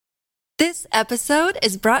This episode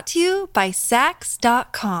is brought to you by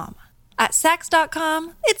Sax.com. At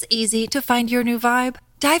Sax.com, it's easy to find your new vibe.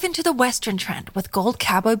 Dive into the Western trend with gold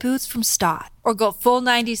cowboy boots from Stott, or go full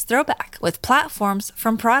 90s throwback with platforms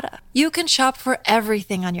from Prada. You can shop for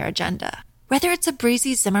everything on your agenda, whether it's a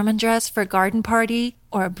breezy Zimmermann dress for a garden party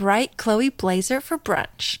or a bright Chloe blazer for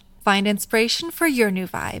brunch. Find inspiration for your new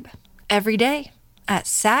vibe every day at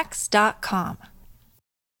Sax.com.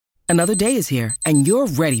 Another day is here, and you're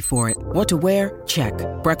ready for it. What to wear? Check.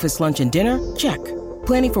 Breakfast, lunch, and dinner? Check.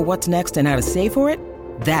 Planning for what's next and how to save for it?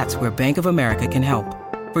 That's where Bank of America can help.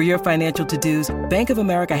 For your financial to-dos, Bank of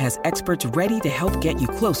America has experts ready to help get you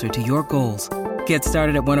closer to your goals. Get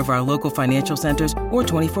started at one of our local financial centers or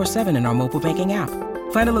 24/7 in our mobile banking app.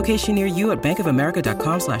 Find a location near you at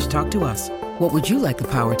bankofamerica.com/talktous. What would you like the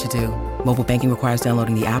power to do? Mobile banking requires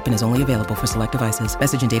downloading the app and is only available for select devices.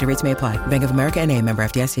 Message and data rates may apply. Bank of America N.A., member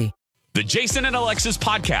FDIC. The Jason and Alexis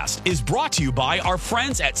podcast is brought to you by our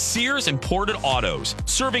friends at Sears Imported Autos,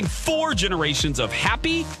 serving 4 generations of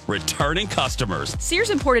happy, returning customers. Sears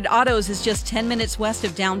Imported Autos is just 10 minutes west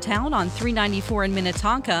of downtown on 394 in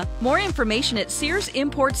Minnetonka. More information at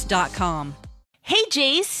SearsImports.com. Hey,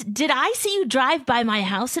 Jace, did I see you drive by my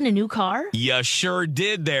house in a new car? You sure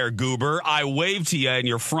did there, Goober. I waved to you in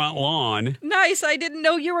your front lawn. Nice. I didn't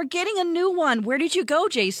know you were getting a new one. Where did you go,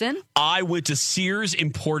 Jason? I went to Sears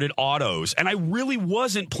Imported Autos, and I really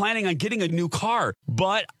wasn't planning on getting a new car.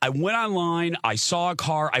 But I went online, I saw a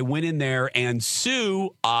car, I went in there, and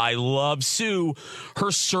Sue, I love Sue, her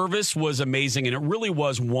service was amazing, and it really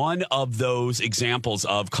was one of those examples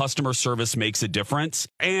of customer service makes a difference.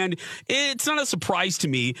 And it's not a surprise to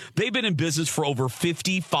me. They've been in business for over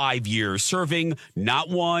 55 years, serving not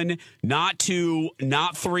 1, not 2,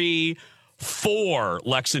 not 3, 4,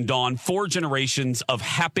 Lex and Dawn, 4 generations of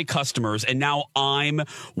happy customers, and now I'm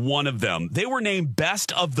one of them. They were named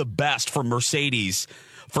Best of the Best for Mercedes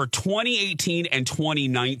for 2018 and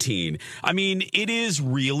 2019. I mean, it is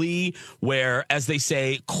really where, as they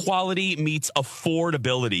say, quality meets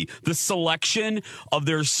affordability. The selection of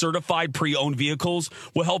their certified pre-owned vehicles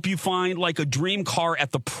will help you find like a dream car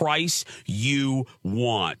at the price you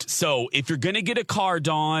want. So if you're going to get a car,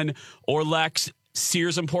 Dawn or Lex,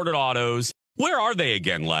 Sears Imported Autos. Where are they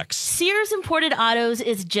again, Lex? Sears Imported Autos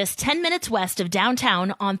is just 10 minutes west of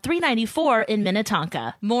downtown on 394 in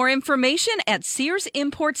Minnetonka. More information at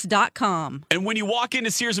SearsImports.com. And when you walk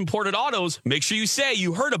into Sears Imported Autos, make sure you say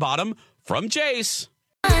you heard about them from Jace.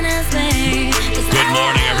 Good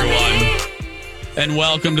morning, everyone. And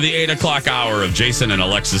welcome to the 8 o'clock hour of Jason and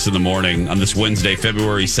Alexis in the morning on this Wednesday,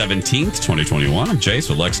 February 17th, 2021. I'm Jace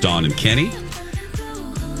with Lex, Dawn, and Kenny.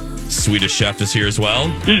 Swedish Chef is here as well.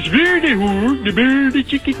 It's very hard, the bird, the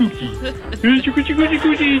chicky cookie.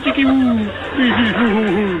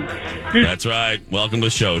 That's right. Welcome to the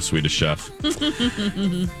show, Swedish Chef.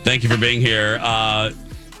 Thank you for being here.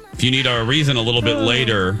 If you need a reason a little bit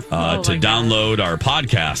later to download our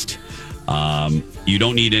podcast, you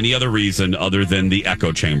don't need any other reason other than the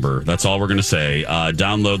echo chamber. That's all we're going to say.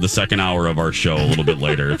 Download the second hour of our show a little bit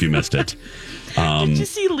later if you missed it. Did you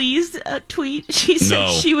see Lee's tweet? She said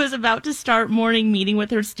she was about to start morning meeting with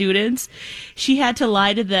her students. She had to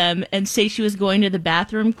lie to them and say she was going to the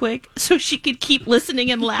bathroom quick so she could keep listening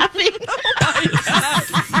and laughing.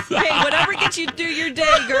 Hey, whatever gets you through your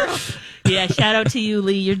day, girl. Yeah, shout out to you,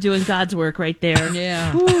 Lee. You're doing God's work right there.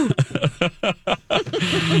 Yeah.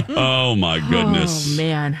 Oh, my goodness. Oh,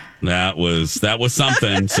 man. That was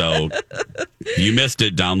something. So if you missed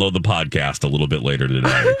it, download the podcast a little bit later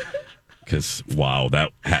today. Because, wow,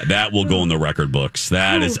 that will go in the record books.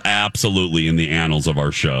 That is absolutely in the annals of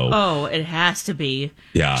our show. Oh, it has to be.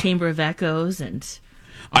 Yeah. Chamber of Echoes and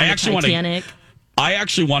Titanic. I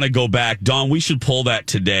actually want to go back. Dawn, we should pull that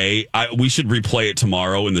today. We should replay it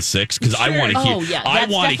tomorrow in the 6th because I want to hear. Oh, yeah.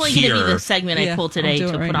 That's definitely going to be the segment I pull today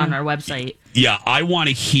to put on our website. Yeah, I want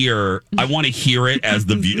to hear it as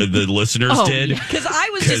the listeners did. Because I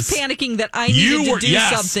was just panicking that I needed to do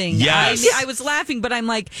something. Yes. I was laughing, but I'm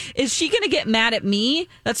like, is she going to get mad at me?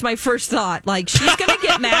 That's my first thought. Like, she's going to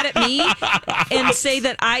get mad at me and say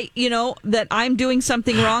that that I'm doing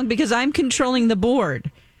something wrong because I'm controlling the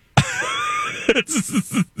board.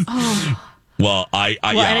 Well, I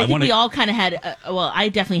think we all kind of had. I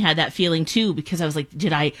definitely had that feeling too because I was like,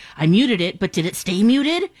 I muted it, but did it stay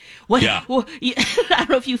muted? What? Yeah. Well, I don't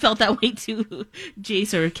know if you felt that way too,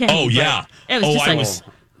 Jace or Kenny. Oh yeah. It was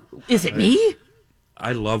is it me?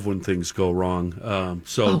 I love when things go wrong.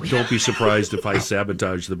 Don't be surprised if I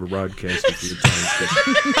sabotage the broadcast a few times.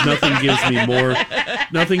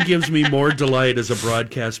 Nothing gives me more delight as a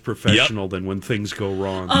broadcast professional than when things go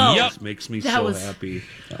wrong. It makes me happy.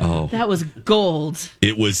 Oh, That was gold.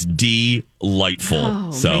 it was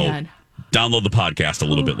delightful. Man. Download the podcast a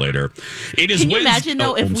little bit later. It is. Can you imagine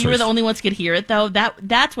though if we were the only ones who could hear it though?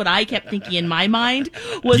 That's what I kept thinking in my mind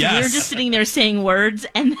was we were just sitting there saying words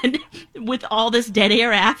and then with all this dead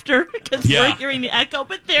air after because we're hearing the echo,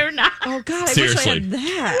 but they're not. Oh God, I Seriously. wish I had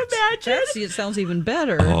that. Imagine. It sounds even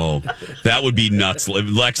better. Oh, that would be nuts,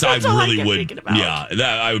 Lex. That's I all I really kept would. thinking about. Yeah,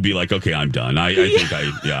 I'm would be like, okay, I'm done. I'm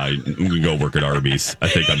gonna go work at Arby's. I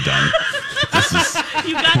think I'm done.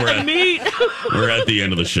 You got the meat. We're at the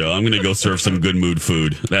end of the show. I'm gonna go serve some good mood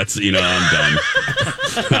food. That's I'm done.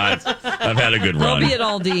 I've had a good I'll run. be at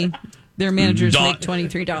Aldi. Their managers make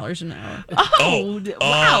 $23 an hour.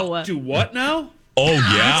 Wow. Do what now? Oh yeah,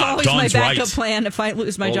 That's always Dawn's my backup right. plan. If I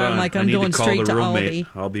lose my Hold job, on. I'm like, I I'm need to going call straight the to roommate. Aldi.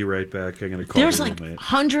 I'll be right back. I'm going to call There's the like roommate.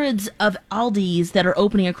 hundreds of Aldis that are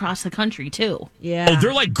opening across the country too. Yeah. Oh,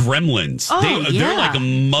 they're like gremlins. They're like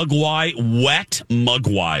wet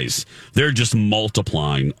mugwise. They're just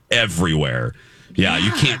multiplying everywhere. Yeah,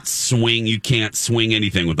 you can't swing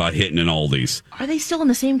anything without hitting an Aldi's. Are they still in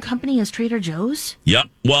the same company as Trader Joe's? Yep.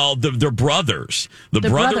 Well, they're brothers.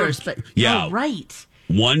 They're brothers, but right.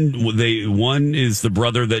 One is the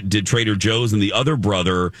brother that did Trader Joe's, and the other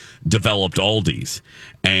brother developed Aldi's.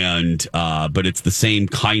 And but it's the same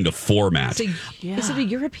kind of format. Is it a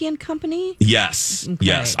European company? Yes, Okay.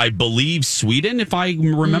 yes. I believe Sweden, if I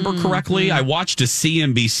remember correctly. I watched a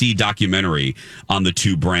CNBC documentary on the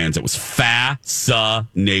two brands. It was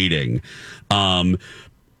fascinating.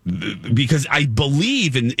 Because I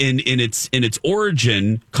believe in its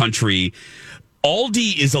origin country,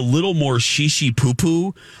 Aldi is a little more shishi poo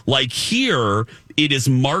poo. Like here, it is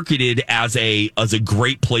marketed as a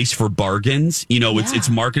great place for bargains. It's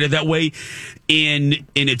marketed that way. In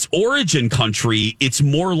its origin country, it's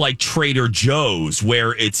more like Trader Joe's,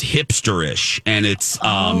 where it's hipsterish and it's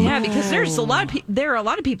because there are a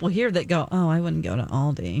lot of people here that go, oh, I wouldn't go to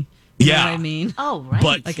Aldi. You know what I mean? Oh, right.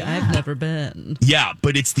 But I've never been. Yeah,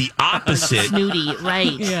 but it's the opposite. Snooty,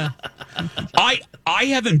 right. Yeah. I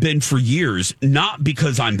haven't been for years, not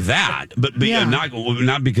because I'm that, but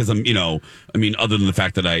not because I'm, other than the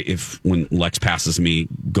fact that when Lex passes me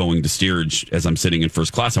going to steerage as I'm sitting in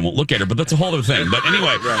first class, I won't look at her, but that's a whole other thing. But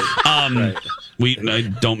anyway, we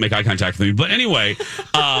don't make eye contact with me. But anyway,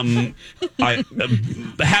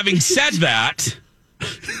 having said that,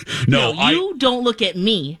 you don't look at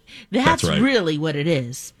me. That's right. really what it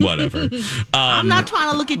is. Whatever. I'm not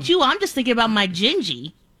trying to look at you. I'm just thinking about my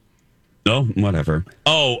Gingy. Oh, whatever.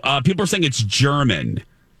 Oh, people are saying it's German.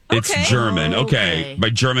 It's German. Okay. By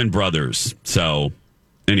German brothers. So,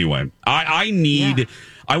 anyway, I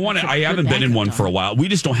haven't been in one for a while. We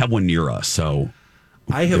just don't have one near us. So,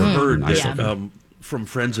 I have heard that, from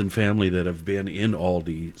friends and family that have been in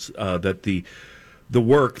Aldi that the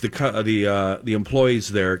employees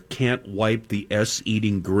there can't wipe the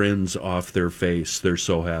eating grins off their face. They're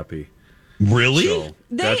so happy. Really? So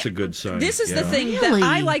that's a good sign. This is the thing Really? that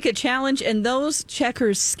I like a challenge, and those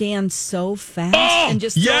checkers scan so fast and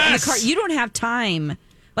just yes! throw it in the cart. You don't have time.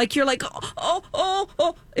 Like you're like,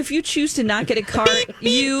 oh. If you choose to not get a cart,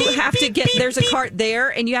 you have to get. There's a cart there,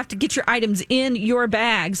 and you have to get your items in your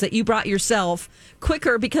bags that you brought yourself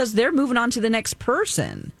quicker because they're moving on to the next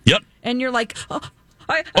person. Yep. And you're like,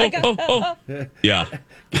 Yeah.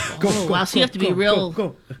 Wow, so you have to be real.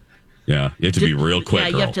 Go. Yeah, you have to be real quick. Yeah,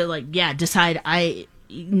 you have to decide.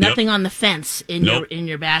 Nothing on the fence in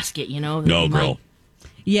your basket. No, you girl.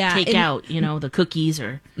 Yeah, take out the cookies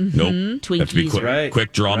or Nope. Twinkies. Have to be quick. Right.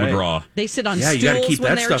 Quick draw McGraw. They sit on Yeah, stools you got to keep when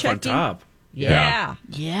that they're stuff on checking. top. Yeah.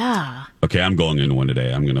 Okay, I'm going into one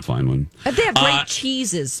today. I'm going to find one. They have great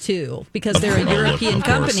cheeses too because they're a course, European of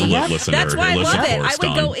course. company. Listen That's to her. why I Listen love to it. her, I would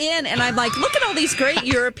Dawn. go in and I'm like, look at all these great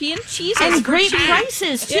European cheeses and for great cheap.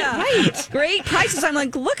 prices too. Yeah. Right. Great prices. I'm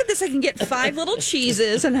like, look at this. I can get 5 little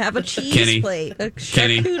cheeses and have a cheese Kenny. plate, a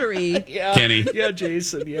Kenny. charcuterie. Kenny. Yeah,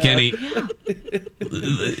 Jason. Yeah. Kenny.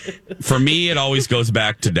 For me, it always goes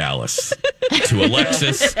back to Dallas. To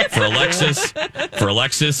Alexis. For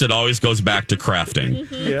Alexis, it always goes back to crafting.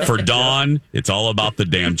 For Dawn, it's all about the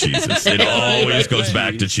damn cheeses. It always goes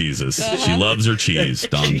back to cheeses. She loves her cheese,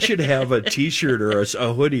 Dawn. She should have a T-shirt or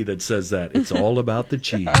a hoodie that says that. It's all about the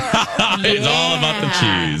cheese. It's all about the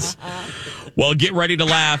cheese. Well, get ready to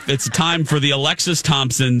laugh. It's time for the Alexis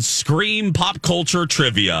Thompson Scream Pop Culture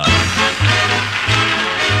Trivia.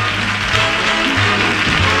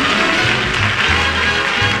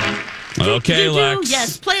 Okay, Lex.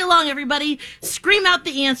 Yes, play along, everybody. Scream out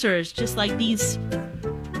the answers, just like these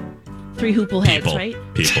 3 hoople heads, People. right?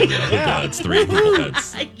 People, yeah. Heads, 3 people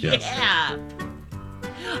heads. Yes. Yeah.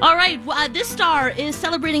 All right, this star is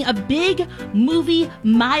celebrating a big movie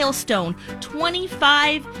milestone.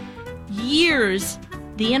 25 years,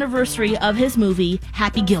 the anniversary of his movie,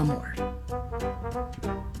 Happy Gilmore.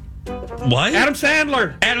 What? Adam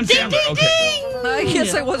Sandler. Adam Ding, Sandler. ding, Okay. ding! I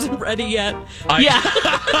guess I wasn't ready yet. Yeah.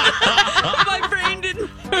 My brain didn't work.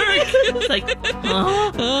 It's like,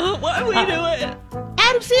 huh? What are we doing?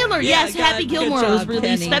 Adam Sandler, Yeah, yes, good- Happy good Gilmore was job,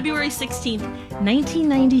 released Penny. February 16th,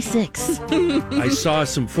 1996. I saw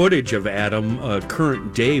some footage of Adam,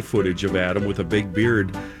 current day footage of Adam with a big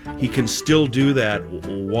beard. He can still do that,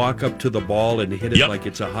 walk up to the ball and hit it Yep. like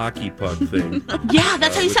it's a hockey puck thing. Yeah,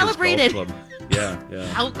 that's how you with his golf celebrated. club. Yeah.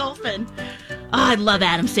 Out golfing. Oh, I love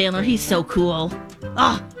Adam Sandler. He's so cool.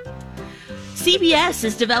 Oh. CBS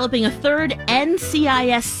is developing a third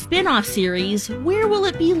NCIS spin-off series. Where will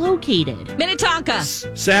it be located? Minnetonka.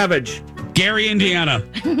 Savage. Gary, Indiana.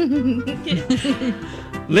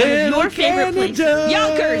 Little your favorite place. Canada.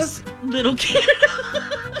 Yonkers. Little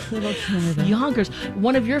Canada. Yonkers.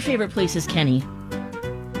 One of your favorite places, Kenny.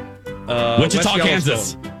 Wichita, West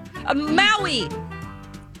Kansas. Yellowstone. Maui.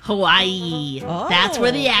 Hawaii. Oh. That's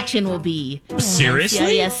where the action will be.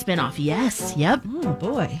 Seriously? NCIS spin-off. Yes. Yep. Oh,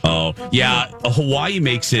 boy. Oh, yeah. Hawaii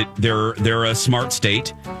makes it, they're a smart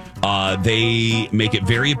state. They make it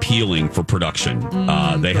very appealing for production.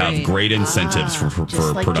 They have great. great incentives for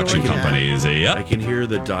just like production Georgia. companies. I Yep. can hear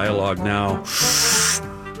the dialogue now.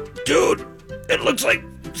 Dude, it looks like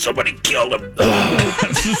somebody killed him.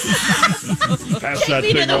 Pass that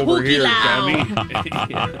me to thing the over here,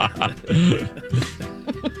 Hukilau. Tammy.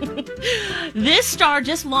 This star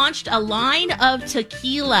just launched a line of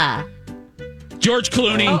tequila. George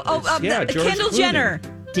Clooney. Yeah, George Kendall Clooney. Jenner.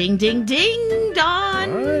 Ding, ding, ding,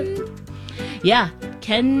 Don. Yeah,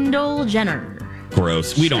 Kendall Jenner.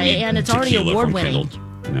 Gross. We don't need And it's already tequila from award-winning.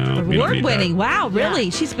 Kendall. No, we don't Award need winning. that. Wow, really? Yeah.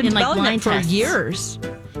 She's been In, like, developing blind that for tests. years.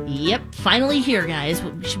 Yep, finally here, guys.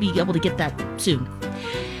 We should be able to get that soon.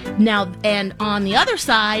 Now, and on the other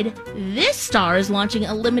side, this star is launching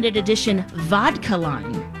a limited edition vodka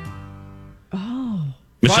line.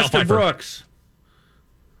 Michelle Foster Pfeiffer. Brooks.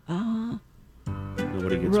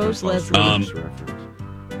 Nobody gets Rose my Foster Leslie. Brooks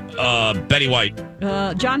reference. Betty White.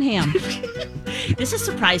 John Hamm. This is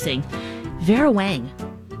surprising. Vera Wang,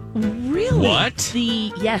 Really? What?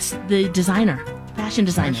 the designer, fashion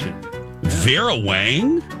designer. Vera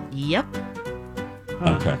Wang? Yep.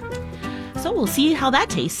 Okay. So we'll see how that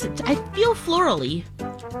tastes. I feel florally.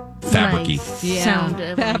 Fabricy. Yeah, Sound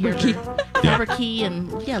fabricy. fabricy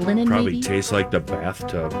and linen Probably maybe. tastes like the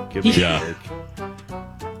bathtub. Give me Yeah. a break.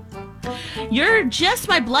 You're just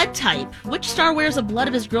my blood type. Which star wears the blood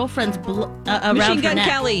of his girlfriend's around Machine her Gun neck?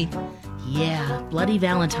 Kelly. Yeah, Bloody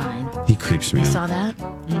Valentine. He creeps me You out. saw that?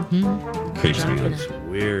 Creeps me out. That's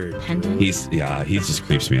weird. Pendant? He just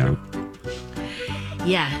creeps me out.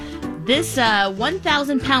 Yeah. This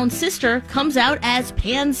 1,000-pound sister comes out as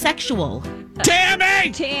pansexual.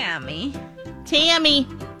 Tammy! Tammy. Tammy.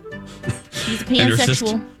 She's a And her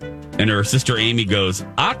pansexual. And her sister Amy goes,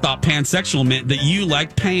 I thought pansexual meant that you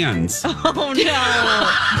like pans. Oh, no.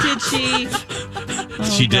 Did she? Oh,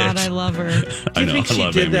 She did. God, I love her. I Do you know, think I she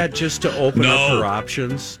love did Amy. that just to open No. up her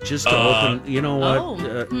options? Just to open, you know what? Oh,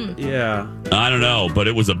 Yeah. I don't know, but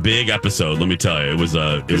it was a big episode. Let me tell you, it was.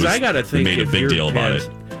 Because I got to think they made a if big you're deal about it.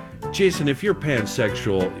 Jason, if you're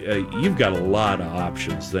pansexual, you've got a lot of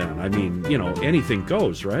options then. I mean, anything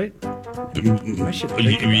goes, right? I should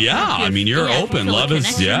think about Yeah, I mean, you're Yeah, if you open. feel a Love is,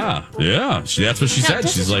 connection. yeah. That's what she Now, said.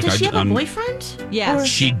 does She's like, does she have a I'm. boyfriend? Yes.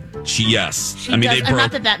 She, yes. She I mean, does, they and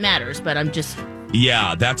broke. not that matters, but I'm just.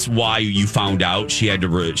 Yeah, that's why you found out. She had to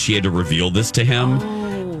reveal this to him,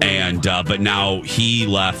 and but now he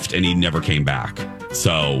left and he never came back.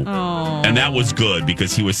 So, and that was good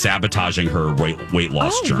because he was sabotaging her weight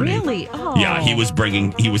loss journey. Really? Oh. Yeah, he was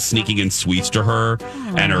sneaking in sweets to her,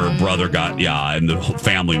 and her brother and the whole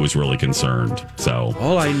family was really concerned. So,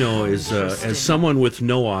 All I know is, as someone with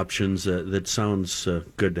no options, that sounds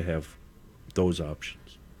good to have those options.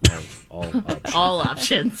 All options. All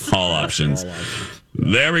options. all options.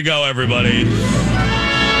 There we go, everybody.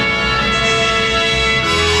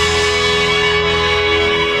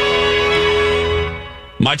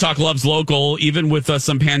 My Talk loves local. Even with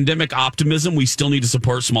some pandemic optimism, we still need to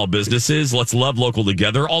support small businesses. Let's love local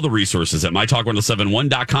together. All the resources at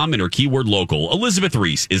mytalk1071.com and our keyword local. Elizabeth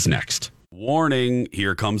Reese is next. Warning,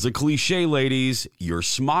 here comes a cliche, ladies. Your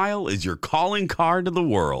smile is your calling card to the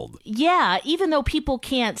world. Yeah, even though people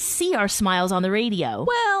can't see our smiles on the radio.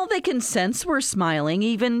 Well, they can sense we're smiling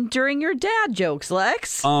even during your dad jokes,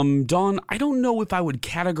 Lex. Dawn, I don't know if I would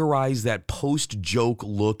categorize that post-joke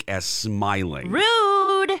look as smiling.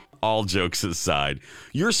 Rude! All jokes aside,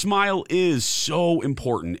 your smile is so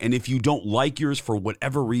important, and if you don't like yours for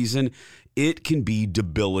whatever reason, it can be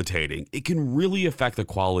debilitating. It can really affect the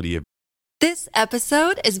quality of. This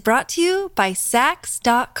episode is brought to you by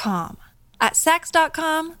Sax.com. At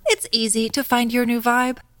Sax.com, it's easy to find your new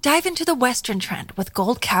vibe. Dive into the Western trend with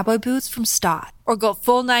gold cowboy boots from Stott, or go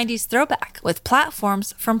full 90s throwback with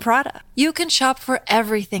platforms from Prada. You can shop for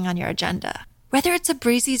everything on your agenda, whether it's a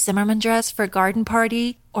breezy Zimmermann dress for a garden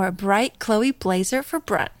party or a bright Chloe blazer for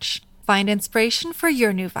brunch. Find inspiration for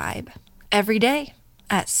your new vibe every day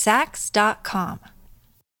at Sax.com.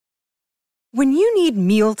 When you need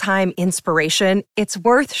mealtime inspiration, it's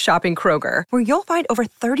worth shopping Kroger, where you'll find over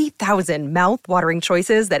 30,000 mouth-watering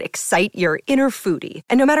choices that excite your inner foodie.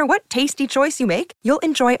 And no matter what tasty choice you make, you'll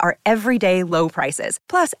enjoy our everyday low prices,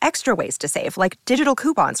 plus extra ways to save, like digital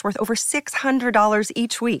coupons worth over $600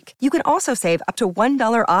 each week. You can also save up to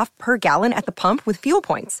 $1 off per gallon at the pump with fuel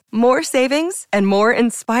points. More savings and more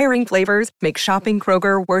inspiring flavors make shopping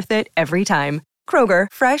Kroger worth it every time. Kroger,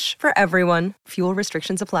 fresh for everyone. Fuel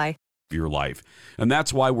restrictions apply. Your life. And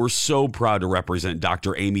that's why we're so proud to represent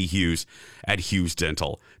Dr. Amy Hughes at Hughes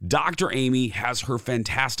Dental. Dr. Amy has her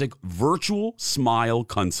fantastic virtual smile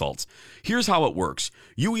consults. Here's how it works.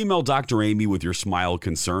 You email Dr. Amy with your smile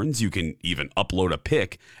concerns. You can even upload a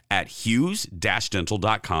pic at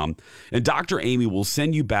hughes-dental.com, and Dr. Amy will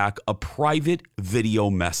send you back a private video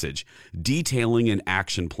message detailing an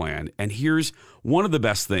action plan. And here's one of the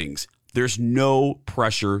best things. There's no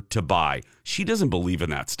pressure to buy. She doesn't believe in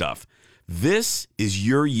that stuff. This is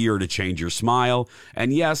your year to change your smile.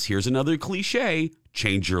 And yes, here's another cliche,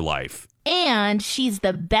 change your life. And she's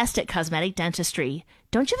the best at cosmetic dentistry.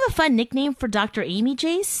 Don't you have a fun nickname for Dr. Amy,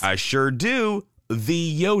 Jace? I sure do.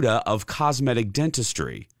 The Yoda of cosmetic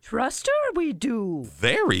dentistry. Trust her, we do.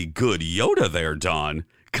 Very good Yoda there, Dawn.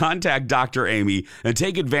 Contact Dr. Amy and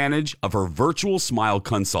take advantage of her virtual smile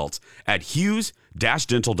consults at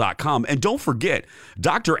hughes-dental.com. And don't forget,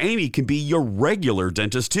 Dr. Amy can be your regular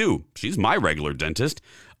dentist too. She's my regular dentist.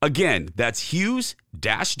 Again, that's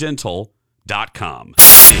hughes-dental.com.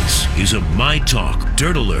 This is a My Talk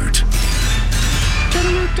Dirt Alert. Dirt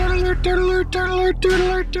alert, dirt alert, dirt alert, dirt alert, dirt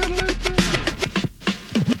alert, dirt alert.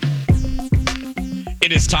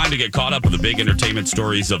 It is time to get caught up with the big entertainment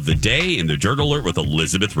stories of the day in the Dirt Alert with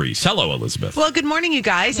Elizabeth Reese. Hello, Elizabeth. Well, good morning, you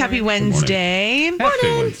guys. Happy Wednesday. Happy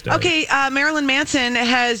Wednesday. Okay, Marilyn Manson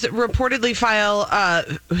has reportedly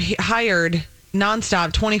hired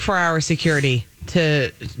nonstop 24-hour security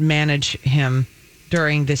to manage him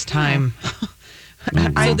during this time.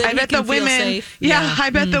 I bet the women, I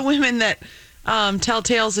bet the women that tell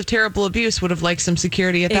tales of terrible abuse would have liked some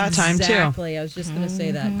security at that time, too. Exactly. I was just going to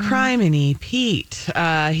say that. Criminy Pete.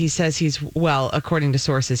 He says according to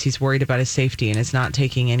sources, he's worried about his safety and is not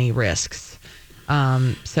taking any risks.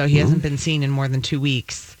 So he hasn't been seen in more than 2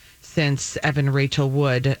 weeks since Evan Rachel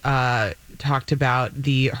Wood talked about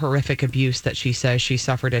the horrific abuse that she says she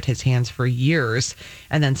suffered at his hands for years.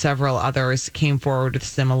 And then several others came forward with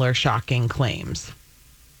similar shocking claims.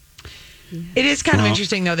 It is kind of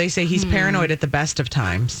interesting, though. They say he's paranoid at the best of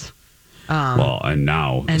times. And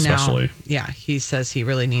now, especially. He says he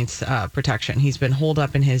really needs protection. He's been holed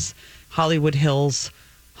up in his Hollywood Hills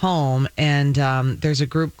home, and there's a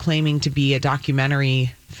group claiming to be a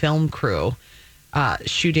documentary film crew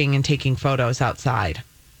shooting and taking photos outside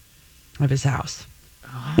of his house.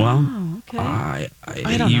 Well, okay. I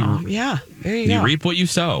don't know. Yeah, there you go. You reap what you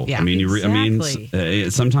sow. Yeah, I mean,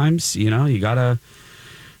 sometimes, you gotta.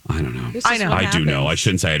 I don't know. I know. I do know. I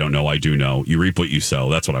shouldn't say I don't know. I do know. You reap what you sow.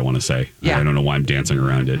 That's what I want to say. Yeah. I don't know why I'm dancing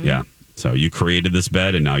around it. Yeah. So you created this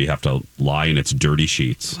bed, and now you have to lie in its dirty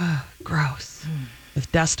sheets. Gross.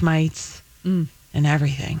 With dust mites and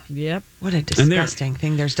everything. Yep. What a disgusting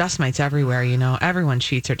thing. There's dust mites everywhere, Everyone's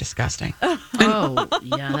sheets are disgusting. Oh,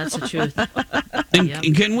 yeah, that's the truth.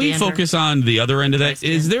 And can we focus on the other end of that?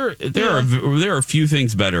 Is there are a few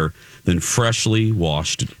things better than freshly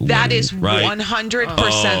washed linen, that is right?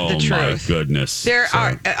 100% the truth. Oh my goodness! There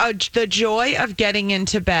are the joy of getting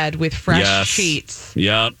into bed with fresh sheets.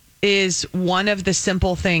 Yep. Is one of the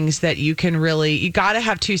simple things that you got to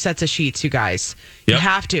have 2 sets of sheets, you guys. Yep. You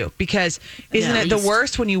have to, because isn't it the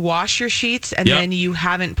worst when you wash your sheets and then you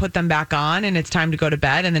haven't put them back on and it's time to go to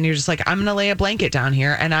bed, and then you're just like, I'm going to lay a blanket down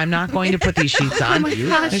here and I'm not going to put these sheets on. Oh my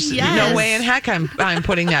gosh, There's no way in heck I'm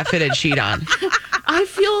putting that fitted sheet on. I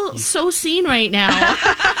feel so seen right now.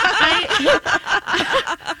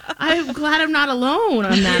 I'm glad I'm not alone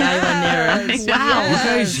on that island there. Wow. You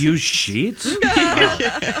guys use sheets? Wow,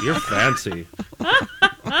 you're fancy.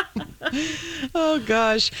 Oh,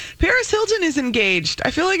 gosh. Paris Hilton is engaged.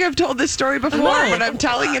 I feel like I've told this story before, but I'm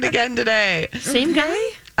telling it again today. Same guy?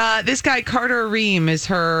 This guy, Carter Ream, is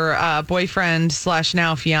her boyfriend /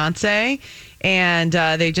 now fiance. And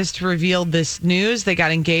they just revealed this news. They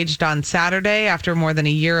got engaged on Saturday after more than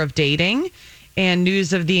a year of dating. And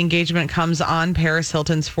news of the engagement comes on Paris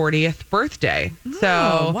Hilton's 40th birthday.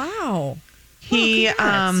 So, wow. He,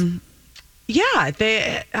 I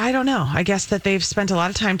don't know. I guess that they've spent a lot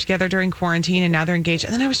of time together during quarantine and now they're engaged.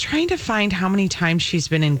 And then I was trying to find how many times she's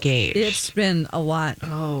been engaged. It's been a lot.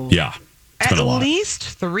 Oh. Yeah. At least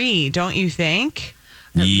 3, don't you think?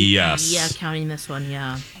 Yes. Yeah, counting this one,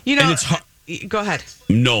 yeah. You know, and it's go ahead.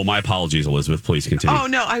 No, my apologies, Elizabeth. Please continue. Oh,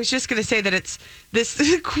 no, I was just going to say that it's this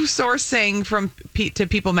source saying to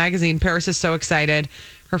People Magazine, Paris is so excited.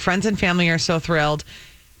 Her friends and family are so thrilled.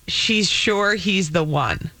 She's sure he's the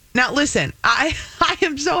one. Now, listen, I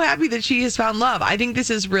am so happy that she has found love. I think this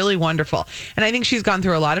is really wonderful. And I think she's gone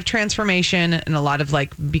through a lot of transformation and a lot of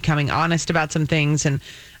becoming honest about some things and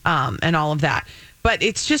all of that. But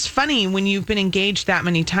it's just funny when you've been engaged that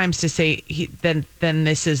many times to say, then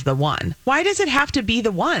this is the one. Why does it have to be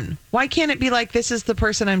the one? Why can't it be like, this is the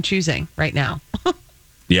person I'm choosing right now?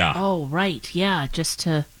 Yeah. Oh, right. Yeah, I just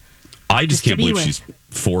can't believe she's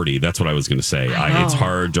 40. That's what I was going to say. It's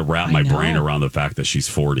hard to wrap my brain around the fact that she's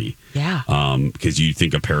 40. Yeah. Because you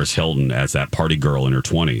think of Paris Hilton as that party girl in her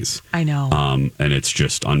 20s. I know. And it's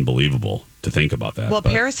just unbelievable to think about that. Well,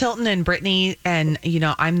 Paris Hilton and Britney, and,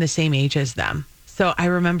 I'm the same age as them. So I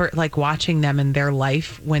remember watching them in their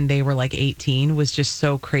life when they were 18 was just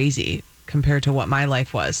so crazy compared to what my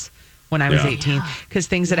life was when I was 18. Because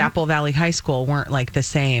things at Apple Valley High School weren't the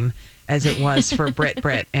same as it was for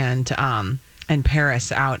Brit and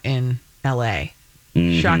Paris out in LA.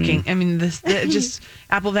 Mm-hmm. Shocking. I mean, just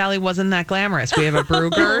Apple Valley wasn't that glamorous. We have a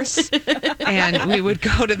Bruegger's, and we would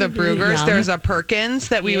go to the Bruegger's. There's a Perkins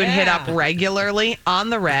that we would hit up regularly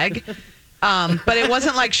on the reg. But it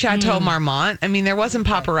wasn't like Chateau Marmont. I mean, there wasn't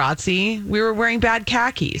paparazzi. We were wearing bad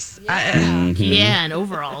khakis. Yeah, and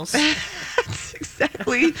overalls. That's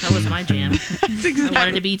exactly. That was my jam. I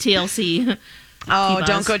wanted to be TLC. Oh,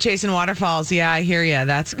 don't go chasing waterfalls. Yeah, I hear you.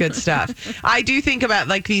 That's good stuff. I do think about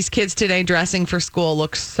these kids today dressing for school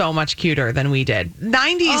look so much cuter than we did.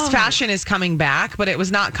 90s fashion is coming back, but it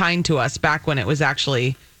was not kind to us back when it was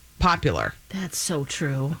actually popular. That's so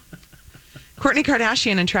true. Kourtney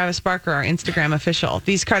Kardashian and Travis Barker are Instagram official.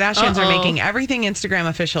 These Kardashians are making everything Instagram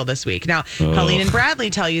official this week. Now, Colleen and Bradley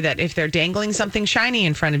tell you that if they're dangling something shiny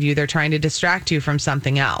in front of you, they're trying to distract you from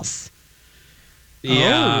something else.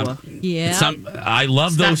 Yeah. I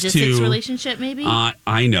love those two. Relationship, maybe?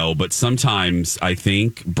 I know, but sometimes I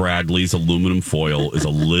think Bradley's aluminum foil is a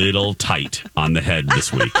little tight on the head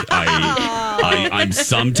this week. I'm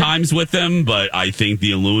sometimes with them, but I think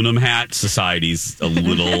the aluminum hat society's a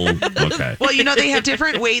little okay. Well, they have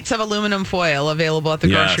different weights of aluminum foil available at the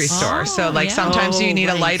grocery store. So, sometimes you need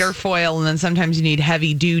a lighter foil, and then sometimes you need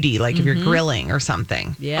heavy duty, if you're grilling or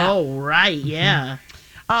something. Yeah. Oh, right. Yeah.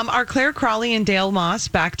 Are Claire Crawley and Dale Moss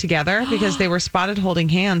back together because they were spotted holding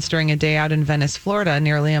hands during a day out in Venice, Florida,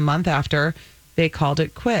 nearly a month after they called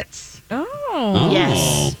it quits? Oh.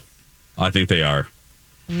 Yes. I think they are.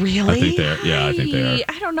 Really? I think they are.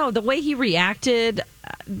 I don't know. The way he reacted,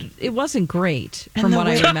 it wasn't great from what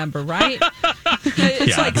I remember, right?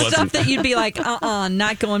 It's stuff that you'd be like,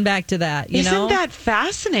 not going back to that, Isn't that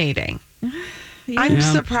fascinating? Yeah. I'm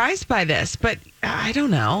surprised by this, but I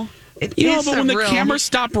don't know. But when the cameras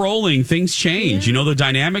stop rolling, things change. Yeah. The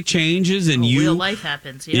dynamic changes, and real life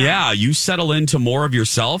happens. Yeah, you settle into more of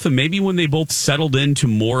yourself, and maybe when they both settled into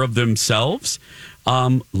more of themselves,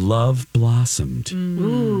 love blossomed.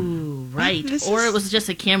 Ooh, right. Or it was just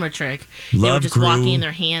a camera trick. They were just walking in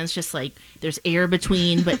their hands, just there's air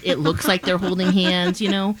between, but it looks like they're holding hands,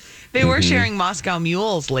 They were sharing Moscow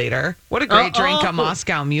mules later. What a great drink a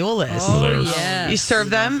Moscow mule is. Oh, yeah. You serve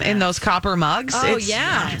them in those copper mugs. Oh,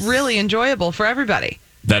 it's really enjoyable for everybody.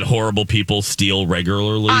 That horrible people steal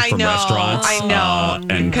regularly from restaurants. I know.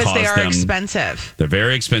 Because they are expensive. They're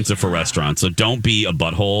very expensive for restaurants. So don't be a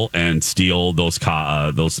butthole and steal those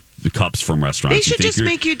cups from restaurants. They should just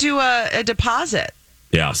make you do a deposit.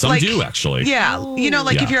 Yeah, some do, actually. Yeah.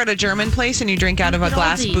 If you're at a German place and you drink out of a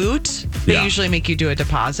glass boot, they usually make you do a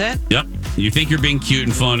deposit. Yep. You think you're being cute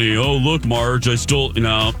and funny. Oh, look, Marge, I stole...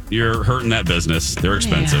 you're hurting that business. They're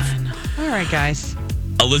expensive. Man. All right, guys.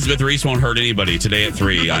 Elizabeth Reese won't hurt anybody today at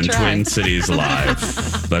 3 on Twin Cities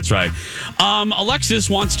Live. That's right.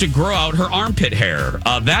 Alexis wants to grow out her armpit hair.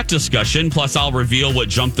 That discussion, plus I'll reveal what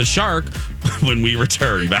jumped the shark when we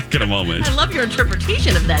return. Back in a moment. I love your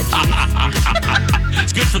interpretation of that.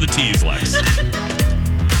 It's good for the tease, Lex.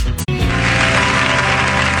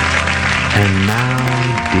 And now,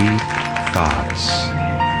 Deep Thoughts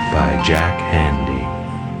by Jack Handy.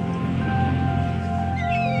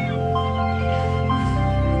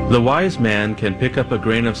 The wise man can pick up a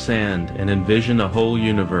grain of sand and envision a whole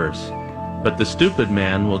universe, but the stupid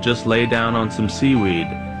man will just lay down on some seaweed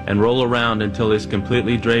and roll around until he's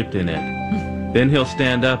completely draped in it. Then he'll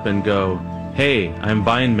stand up and go, "Hey, I'm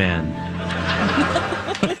Vine Man."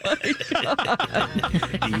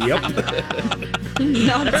 Yep.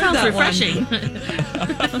 That sounds refreshing.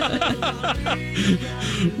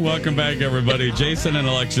 Welcome back, everybody. Jason and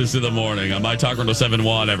Alexis in the morning on My Talk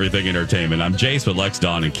 107.1 Everything Entertainment. I'm Jace with Lex,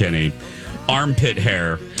 Dawn, and Kenny. Armpit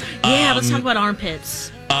hair. Yeah, let's talk about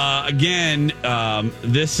armpits. Again,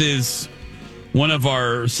 this is one of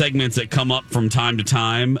our segments that come up from time to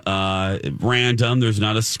time. Random. There's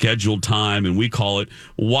not a scheduled time, and we call it,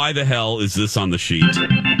 Why the Hell Is This on the Sheet?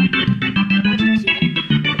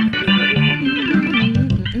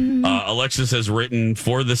 Alexis has written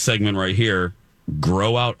for this segment right here,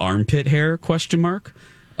 grow out armpit hair, ?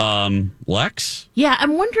 Lex? Yeah,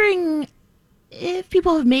 I'm wondering if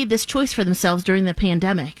people have made this choice for themselves during the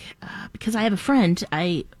pandemic. Because I have a friend,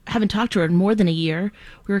 I haven't talked to her in more than a year.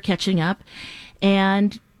 We were catching up.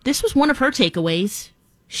 And this was one of her takeaways.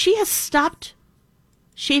 She has stopped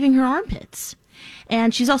shaving her armpits.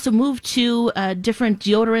 And she's also moved to different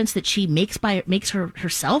deodorants that she makes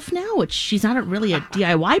herself now, which she's not really a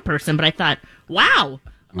DIY person. But I thought, wow,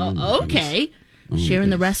 okay. Sharing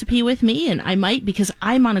the recipe with me, and I might, because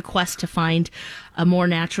I'm on a quest to find a more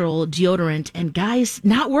natural deodorant, and guys,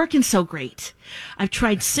 not working so great. I've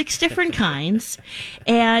tried 6 different kinds,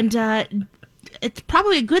 and it's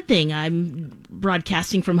probably a good thing I'm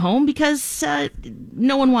broadcasting from home, because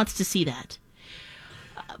no one wants to see that.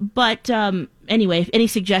 But anyway, any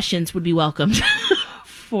suggestions would be welcomed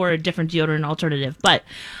for a different deodorant alternative. But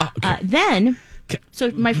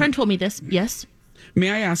so my friend told me this. Yes. May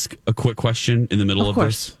I ask a quick question in the middle of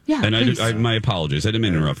this? Yeah, and please. my apologies. I didn't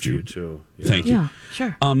mean to interrupt you. Too. Yeah. Thank you. Yeah,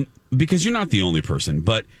 sure. Because you're not the only person,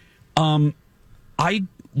 but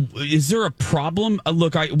is there a problem?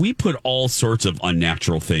 Look, we put all sorts of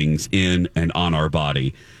unnatural things in and on our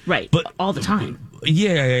body. Right, but all the time.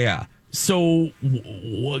 Yeah. So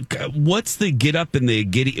what's the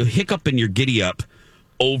hiccup in your giddy up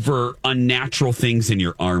over unnatural things in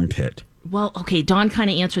your armpit? Well, okay, Dawn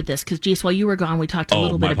kind of answered this because, Jace, while you were gone, we talked a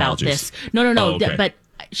little bit about this. No. Okay. But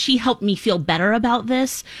she helped me feel better about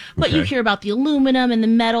this. But you hear about the aluminum and the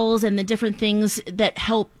metals and the different things that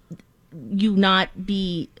help you not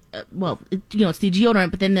be, it's the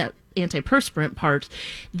deodorant, but then the antiperspirant part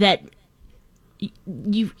that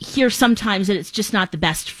you hear sometimes that it's just not the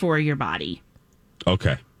best for your body.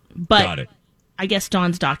 Okay. But got it. I guess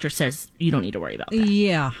Dawn's doctor says you don't need to worry about that.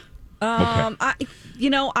 Yeah. Okay.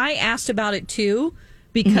 I asked about it too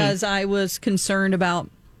because I was concerned about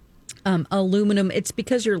aluminum. It's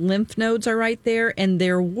because your lymph nodes are right there, and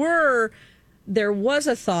there was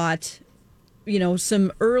a thought,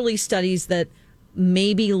 some early studies that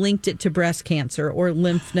maybe linked it to breast cancer or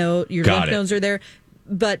lymph nodes are there,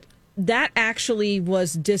 but that actually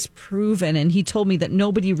was disproven, and he told me that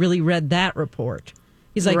nobody really read that report.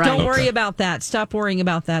 He's like, Don't worry about that. Stop worrying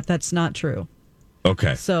about that. That's not true.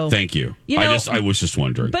 Okay. So thank you. I was just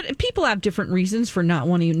wondering. But people have different reasons for not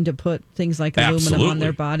wanting to put things like aluminum on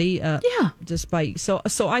their body. Despite so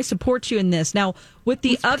I support you in this. Now with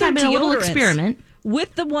the other deodorants, a little experiment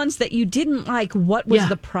with the ones that you didn't like, what was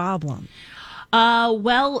the problem?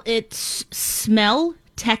 Well, it's smell,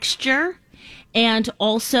 texture, and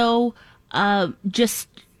also just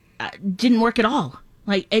didn't work at all.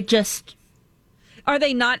 Like it just. Are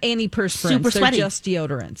they not antiperspirants? Super sweaty. They're just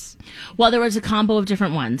deodorants. Well, there was a combo of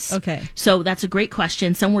different ones. Okay. So that's a great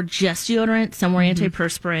question. Some were just deodorant, some were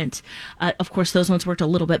antiperspirant. Of course, those ones worked a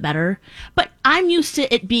little bit better. But I'm used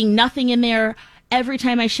to it being nothing in there. Every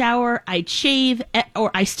time I shower, I'd shave,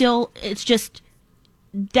 or it's just,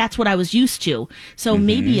 that's what I was used to. So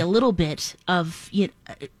maybe a little bit of,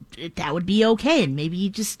 that would be okay. And maybe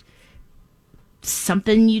just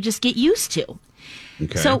something you just get used to.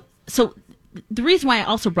 Okay. So the reason why I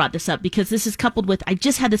also brought this up, because this is coupled with, I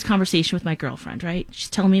just had this conversation with my girlfriend, right? She's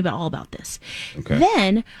telling me all about this. Okay.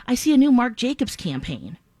 Then I see a new Marc Jacobs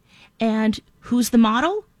campaign. And who's the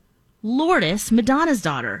model? Lourdes, Madonna's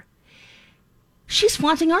daughter. She's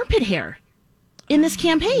flaunting armpit hair in this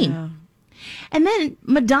campaign. Yeah. And then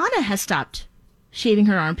Madonna has stopped shaving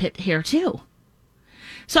her armpit hair too.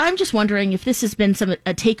 So I'm just wondering if this has been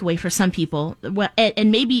a takeaway for some people,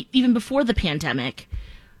 and maybe even before the pandemic.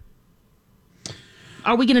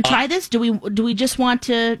 Are we going to try this? Do we just want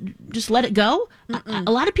to just let it go? A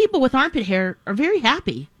lot of people with armpit hair are very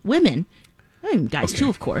happy. Women, I mean, guys too,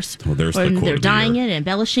 of course. Well, there's they're dyeing it,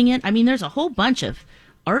 embellishing it. I mean, there's a whole bunch of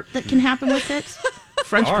art that can happen with it.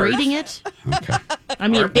 French braiding it. Okay. I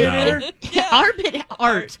mean, Armpit armpit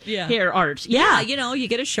art, Yeah. hair art. Yeah. You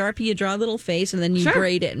get a Sharpie, you draw a little face, and then you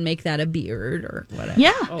braid it and make that a beard or whatever.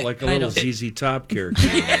 Yeah. Oh, like a little ZZ Top character.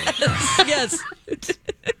 Yes.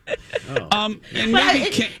 And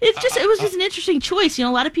it was just an interesting choice. A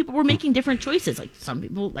lot of people were making different choices. Like some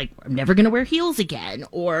people, like, I'm never going to wear heels again,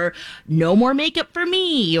 or no more makeup for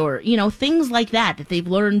me, or things like that they've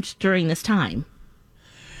learned during this time.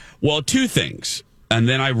 Well, two things, and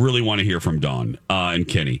then I really want to hear from Dawn and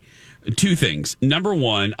Kenny. Two things. Number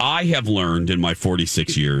one, I have learned in my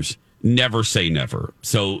 46 years, never say never.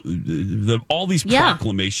 So all these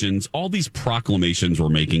proclamations we're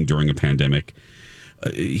making during a pandemic,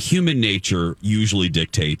 human nature usually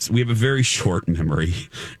dictates. We have a very short memory,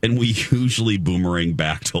 and we usually boomerang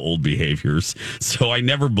back to old behaviors. So I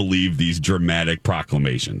never believe these dramatic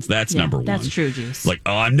proclamations. That's number one. That's true, Juice. Like,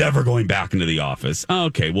 I'm never going back into the office.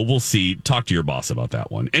 Okay, well, we'll see. Talk to your boss about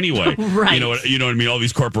that one. Anyway, right. You know what I mean? All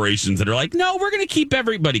these corporations that are like, no, we're going to keep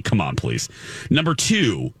everybody. Come on, please. Number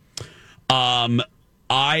two,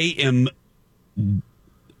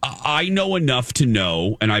 I know enough to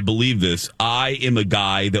know, and I believe this, I am a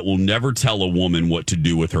guy that will never tell a woman what to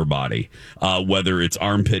do with her body, whether it's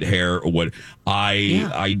armpit hair or what.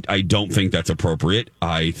 I don't think that's appropriate.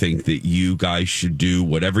 I think that you guys should do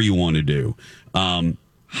whatever you want to do.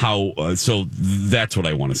 So that's what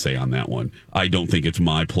I want to say on that one. I don't think it's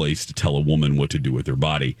my place to tell a woman what to do with her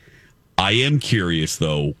body. I am curious,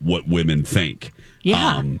 though, what women think.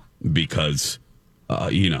 Yeah. Because,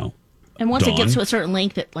 And once it gets to a certain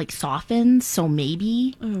length, it like softens. So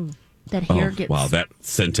maybe that hair gets. Wow, that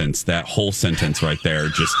whole sentence right there,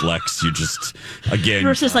 just Lex, you just again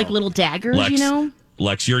versus like little daggers,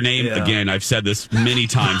 Lex, your name again. I've said this many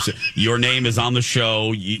times. Your name is on the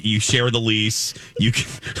show. You share the lease. You can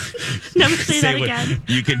never say that again.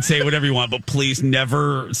 You can say whatever you want, but please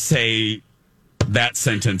never say that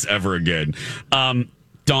sentence ever again.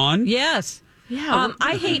 Dawn? Yes. Yeah.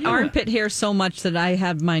 I hate armpit hair so much that I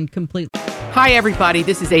have mine completely. Hi, everybody.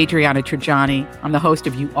 This is Adriana Trajani. I'm the host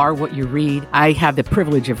of You Are What You Read. I have the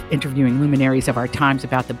privilege of interviewing luminaries of our times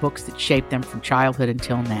about the books that shaped them from childhood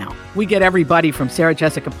until now. We get everybody from Sarah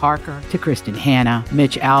Jessica Parker to Kristen Hanna,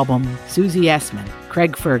 Mitch Albom, Susie Essman,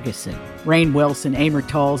 Craig Ferguson, Rainn Wilson, Amor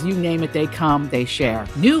Tolls, you name it, they come, they share.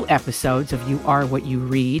 New episodes of You Are What You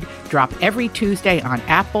Read drop every Tuesday on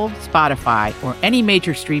Apple, Spotify, or any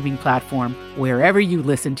major streaming platform wherever you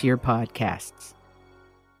listen to your podcasts.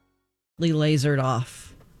 Lasered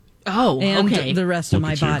off. Oh, and okay. the rest of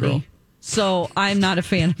my body. Girl. So I'm not a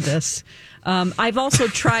fan of this. I've also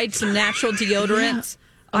tried some natural deodorants.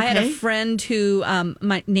 Yeah. Okay. I had a friend who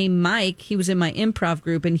named Mike. He was in my improv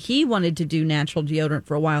group, and he wanted to do natural deodorant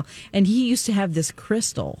for a while. And he used to have this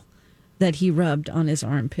crystal that he rubbed on his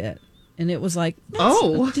armpit. And it was like,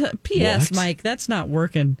 P.S., What? Mike, that's not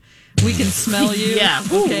working. We can smell you. Yeah.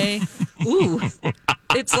 Okay. Ooh.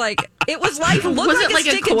 It's like, it was like, looked Was like it a like a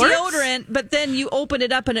stick of quartz? deodorant, but then you open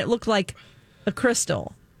it up and it looked like a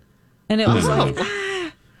crystal. And it was like,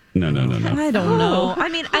 No. I don't know. I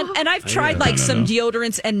mean, and I've tried like some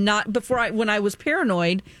deodorants and not before when I was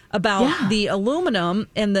paranoid about the aluminum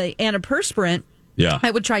and the antiperspirant. Yeah.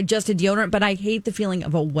 I would try just a deodorant, but I hate the feeling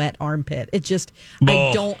of a wet armpit. It just, Oh,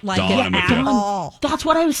 I don't like Dawn, it I'm with at you. all. That's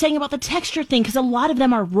what I was saying about the texture thing, because a lot of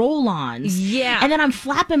them are roll-ons. Yeah. And then I'm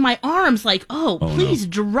flapping my arms like, please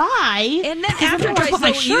dry. And then 'cause I after don't wanna dry, put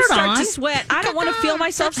my so you shirt start on. to sweat. I don't want to feel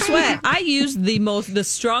myself sweat. I use the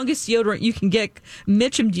strongest deodorant you can get,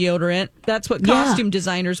 Mitchum deodorant. That's what costume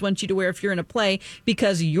designers want you to wear if you're in a play,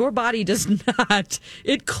 because your body does not.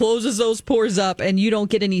 It closes those pores up, and you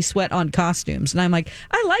don't get any sweat on costumes. And I'm like,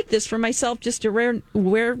 I like this for myself just to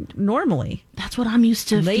wear normally. That's what I'm used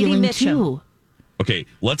to Lady feeling Mitchum. too. Okay,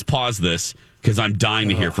 let's pause this because I'm dying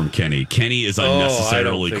to hear from Kenny. Kenny is I don't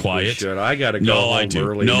unnecessarily think quiet. we should. I got to go No, home I do.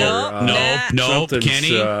 early. No, here. no, Something's,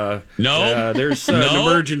 Kenny. No. there's an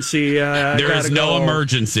emergency. There is no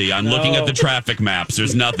emergency. I'm looking at the traffic maps.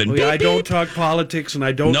 There's nothing. I don't talk politics, and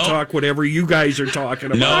I don't talk whatever you guys are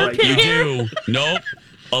talking about. No, you do. Nope.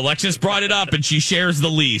 Alexis brought it up, and she shares the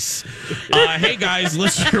lease. Hey, guys,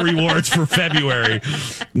 listener rewards for February.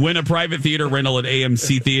 Win a private theater rental at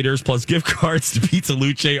AMC Theaters, plus gift cards to Pizza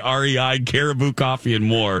Luce, REI, Caribou Coffee, and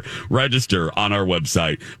more. Register on our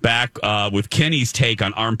website. Back with Kenny's take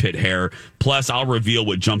on armpit hair. Plus, I'll reveal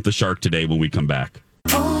what jumped the shark today when we come back.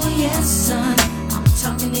 Oh, yes, son, I'm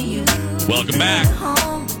talking to you. Welcome back.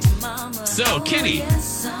 So, Kenny.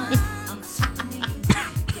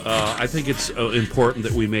 I think it's important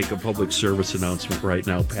that we make a public service announcement right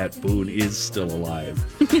now. Pat Boone is still alive.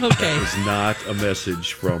 Okay. That is not a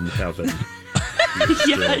message from heaven.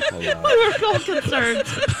 Yeah, we were so concerned.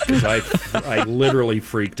 'Cause I literally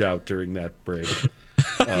freaked out during that break.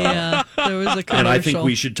 Yeah, there was a commercial. And I think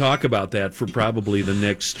we should talk about that for probably the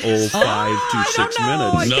next 5 to 6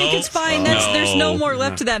 minutes. I think it's fine. There's no more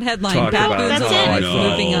left to that headline. Talk Pat about Boone's how I alive. thought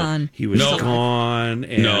Moving on. He was gone,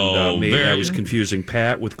 and maybe I was confusing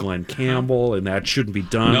Pat with Glenn Campbell, and that shouldn't be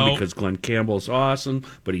done because Glenn Campbell's awesome,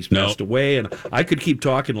 but he's passed away. And I could keep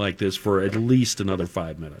talking like this for at least another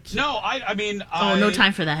 5 minutes. No, I mean... no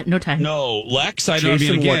time for that. No time. No, Lex, I Jason, don't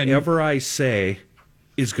mean again. whatever I say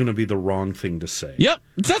is going to be the wrong thing to say. Yep,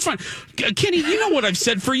 that's fine. Kenny, you know what I've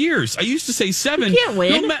said for years. I used to say 7. You can't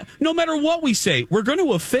win. No matter what we say, we're going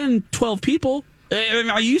to offend 12 people.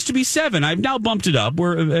 I used to be 7. I've now bumped it up.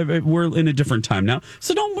 We're in a different time now,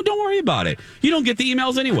 so don't worry about it. You don't get the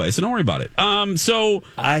emails anyway, so don't worry about it. So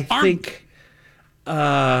I think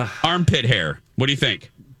armpit hair. What do you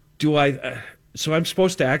think? Do I? So I'm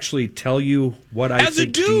supposed to actually tell you what I as think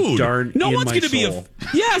a dude. Deep darn No in one's my going to be soul.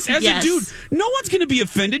 yes, as a dude. No one's going to be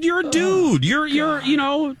offended. You're a dude.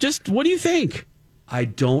 You're just what do you think? I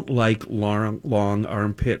don't like long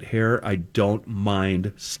armpit hair. I don't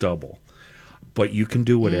mind stubble. But you can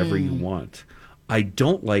do whatever you want. I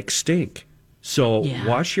don't like stink. So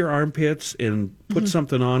wash your armpits and put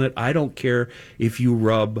something on it. I don't care if you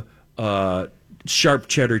rub sharp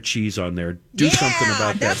cheddar cheese on there. Do something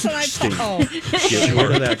about that stink. Get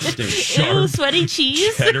rid of that stink. Ew, sweaty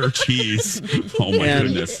cheese. Cheddar cheese. Oh my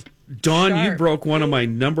goodness. Dawn, you broke one of my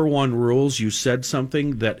number one rules. You said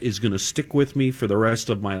something that is going to stick with me for the rest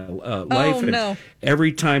of my life. And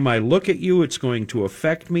every time I look at you, it's going to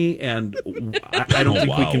affect me. And I don't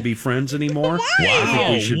think we can be friends anymore. I think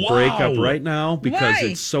we should break up right now because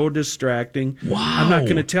it's so distracting. I'm not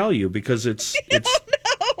going to tell you because it's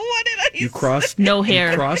What did I you crossed no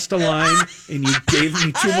hair. You crossed a line and you gave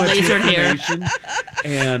me too much information.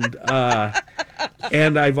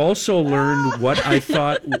 And I've also learned what I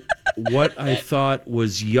thought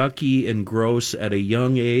was yucky and gross at a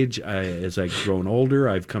young age. As I've grown older,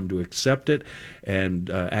 I've come to accept it and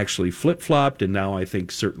actually flip-flopped. And now I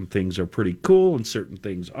think certain things are pretty cool and certain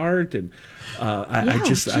things aren't. And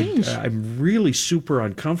I'm really super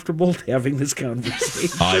uncomfortable having this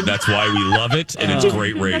conversation. That's why we love it, and it's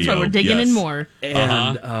great radio. That's why we're digging in more.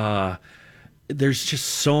 And there's just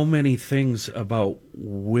so many things about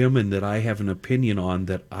women that I have an opinion on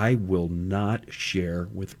that I will not share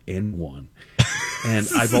with anyone. And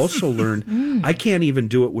I've also learned I can't even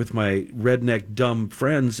do it with my redneck dumb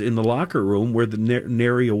friends in the locker room where the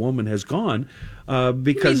nary a woman has gone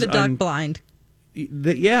because the duck blind.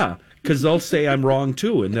 Because they'll say I'm wrong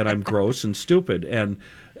too and that I'm gross and stupid. And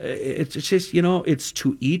it's just, it's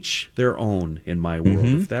to each their own in my world.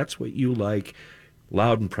 If that's what you like,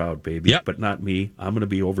 loud and proud, baby. But not me. I'm going to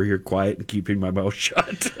be over here quiet and keeping my mouth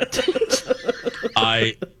shut.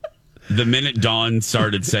 The minute Dawn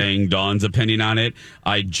started saying Dawn's opinion on it,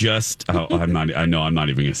 I'm not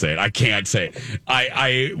even going to say it. I can't say it.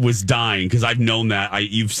 I was dying because I've known that.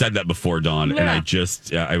 You've said that before, Dawn, and I was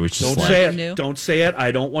just don't say it. Don't say it.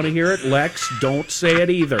 I don't want to hear it. Lex, don't say it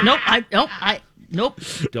either. Nope.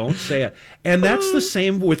 Don't say it. And that's the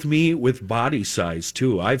same with me with body size,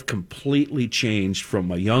 too. I've completely changed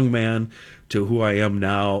from a young man to who I am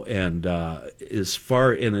now. And as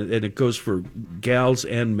far, and it goes for gals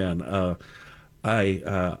and men,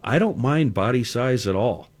 I don't mind body size at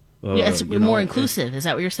all. It's more inclusive. Is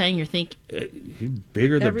that what you're saying? You're thinking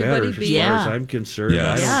bigger the better, as far as I'm concerned.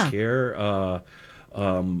 Yes. I don't care.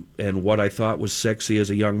 And what I thought was sexy as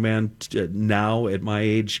a young man now at my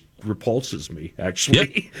age repulses me,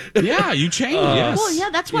 actually. Yeah, you changed. Yes.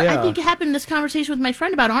 Well, that's what I think happened in this conversation with my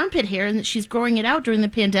friend about armpit hair and that she's growing it out during the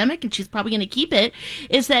pandemic and she's probably going to keep it,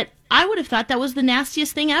 is that I would have thought that was the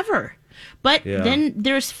nastiest thing ever. But then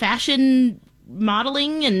there's fashion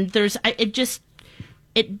modeling and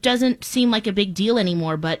it doesn't seem like a big deal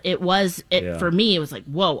anymore, but for me, it was like,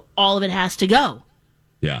 whoa, all of it has to go.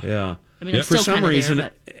 Yeah. I mean, for some reason,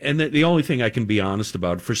 there, and the only thing I can be honest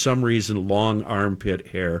about, for some reason, long armpit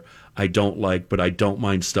hair I don't like, but I don't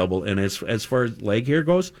mind stubble. And as far as leg hair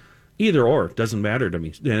goes, Either or, doesn't matter to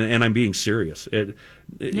me, and I'm being serious.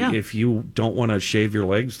 If you don't want to shave your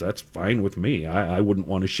legs, that's fine with me. I wouldn't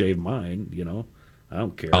want to shave mine, I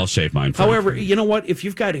don't care. I'll shave mine. However, you know what? If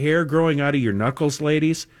you've got hair growing out of your knuckles,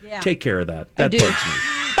 ladies, take care of that. That bugs me.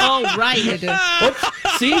 Oh, right.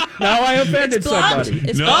 Oops, see? Now I offended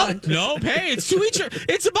somebody. No. Hey, it's to each.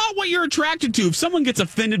 It's about what you're attracted to. If someone gets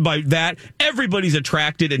offended by that, everybody's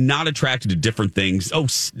attracted and not attracted to different things. Oh,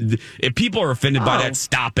 if people are offended by that,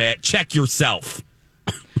 stop it. Check yourself.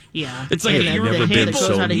 Yeah. It's like the hair that goes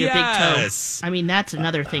out of your big toe. Yes. I mean, that's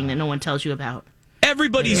another thing that no one tells you about.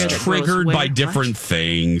 Everybody's triggered by different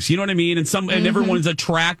things. You know what I mean? And everyone's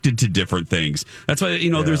attracted to different things. That's why,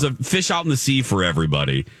 there's a fish out in the sea for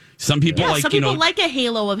everybody. Some people like a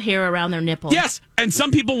halo of hair around their nipples. Yes, and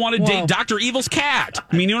some people want to date Dr. Evil's cat.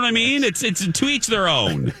 I mean, you know what I mean? It's to each their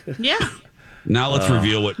own. Yeah. Now let's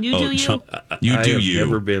reveal what you do. I have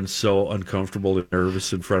never been so uncomfortable and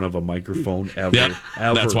nervous in front of a microphone ever. Yep.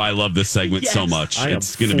 Ever. That's why I love this segment so much.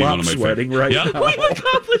 It's going to be one of my sweating favorites. right now. We've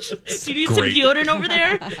accomplished. Do you need some deodorant over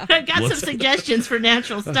there? I've got some suggestions for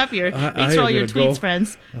natural stuff here. Thanks for all your tweets,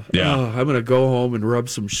 friends. Yeah, I'm going to go home and rub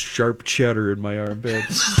some sharp cheddar in my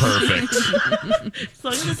armpits. Perfect. As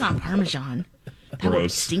long as it's not Parmesan. That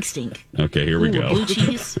would stink. Okay, here we go. Blue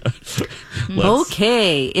cheese.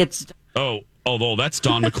 Okay, it's... Although that's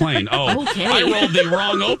Don McLean. Okay. I rolled the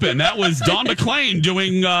wrong open. That was Don McLean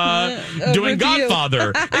doing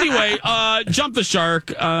Godfather. Anyway, Jump the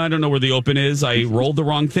Shark. I don't know where the open is. I rolled the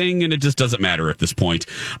wrong thing, and it just doesn't matter at this point.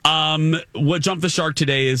 What Jump the Shark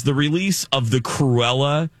today is the release of the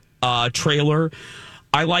Cruella trailer.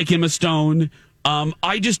 I like Emma Stone.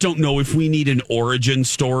 I just don't know if we need an origin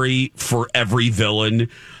story for every villain.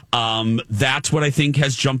 That's what I think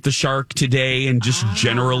has jumped the shark today and just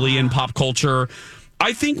generally in pop culture.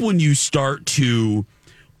 I think when you start to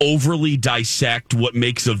overly dissect what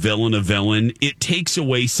makes a villain, it takes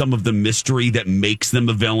away some of the mystery that makes them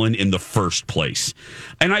a villain in the first place.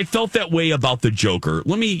 And I felt that way about the Joker.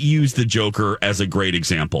 Let me use the Joker as a great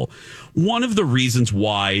example. One of the reasons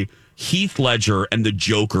why Heath Ledger and the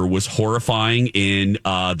Joker was horrifying in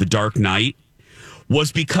The Dark Knight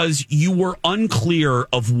was because you were unclear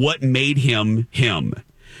of what made him him.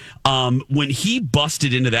 When he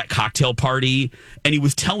busted into that cocktail party and he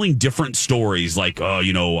was telling different stories like,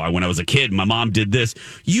 when I was a kid, my mom did this.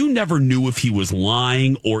 You never knew if he was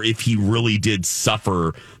lying or if he really did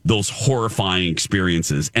suffer those horrifying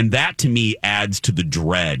experiences. And that to me adds to the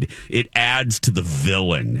dread. It adds to the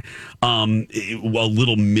villain. A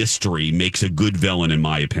little mystery makes a good villain, in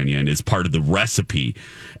my opinion, is part of the recipe.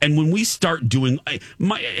 And when we start doing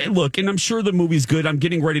look, and I'm sure the movie's good. I'm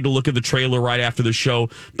getting ready to look at the trailer right after the show.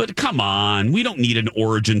 But come on, we don't need an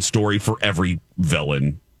origin story for every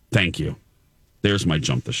villain. Thank you. There's my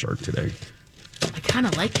Jump the Shark today. I kind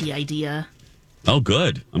of like the idea. Oh,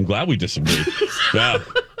 good. I'm glad we disagree. Yeah.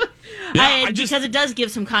 Because it does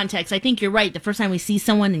give some context. I think you're right. The first time we see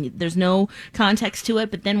someone and there's no context to it,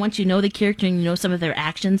 but then once you know the character and you know some of their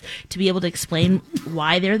actions, to be able to explain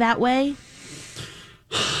why they're that way.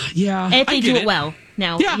 Yeah. And if they do it well.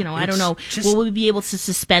 Now, I don't know. Will we be able to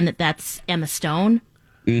suspend that that's Emma Stone?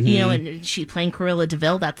 Mm-hmm. And she playing Cruella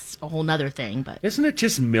DeVille, that's a whole nother thing. But isn't it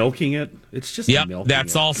just milking it? It's just milking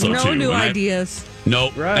that's it. Also no too. new ideas.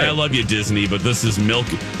 Nope. Right. I love you, Disney, but this is milk.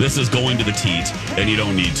 This is going to the teat, and you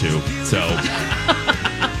don't need to. So,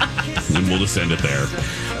 and we'll just end it there.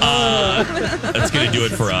 That's going to do it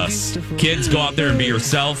for us. Kids, go out there and be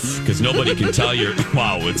yourself, because nobody can tell you.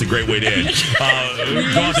 Wow, it's a great way to end.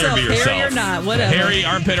 Go out there and be yourself. Hairy or not, whatever. Hairy,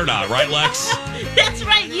 armpit or not, right, Lex? That's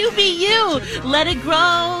right. You be you. Let it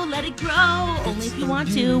grow. Let it grow. Only if you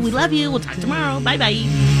want to. We love you. We'll talk tomorrow.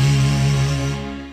 Bye-bye.